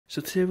So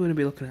today we're going to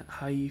be looking at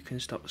how you can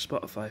stop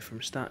Spotify from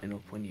starting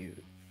up when you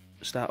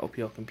start up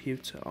your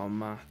computer on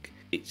Mac.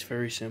 It's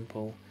very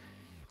simple.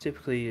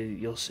 Typically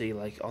you'll see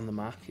like on the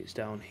Mac it's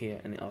down here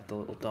and it'll have the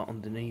little dot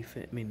underneath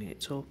it, meaning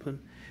it's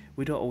open.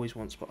 We don't always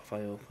want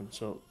Spotify open,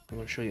 so I'm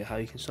going to show you how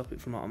you can stop it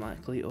from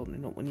automatically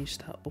opening up when you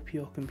start up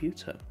your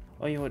computer.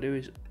 All you want to do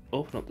is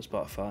open up the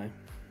Spotify,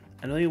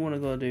 and all you want to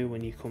go do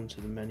when you come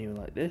to the menu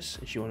like this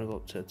is you want to go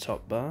up to the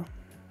top bar,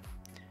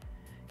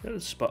 go to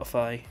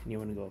Spotify, and you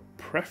want to go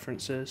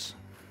Preferences,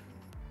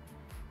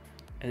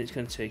 and it's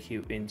going to take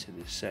you into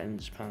the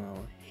settings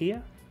panel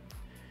here.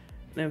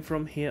 Then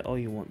from here all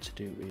you want to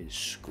do is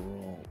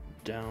scroll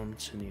down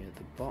to near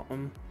the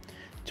bottom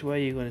to where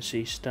you're going to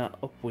see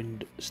Startup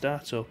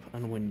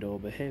and Window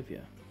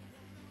Behavior.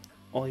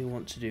 All you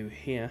want to do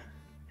here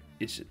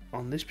is,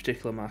 on this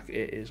particular Mac,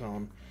 it is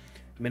on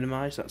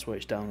Minimize, that's where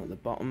it's down at the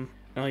bottom.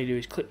 And all you do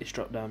is click this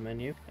drop down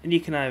menu, and you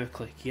can either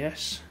click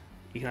yes,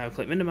 you can either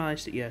click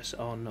Minimize to yes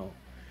or no.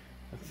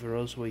 And for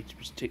us,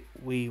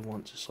 we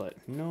want to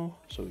select no,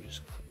 so we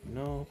just click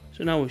no.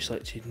 So now we've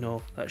selected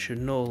no, that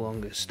should no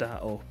longer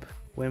start up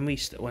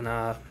when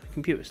our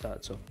computer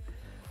starts up.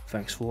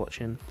 Thanks for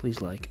watching, please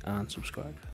like and subscribe.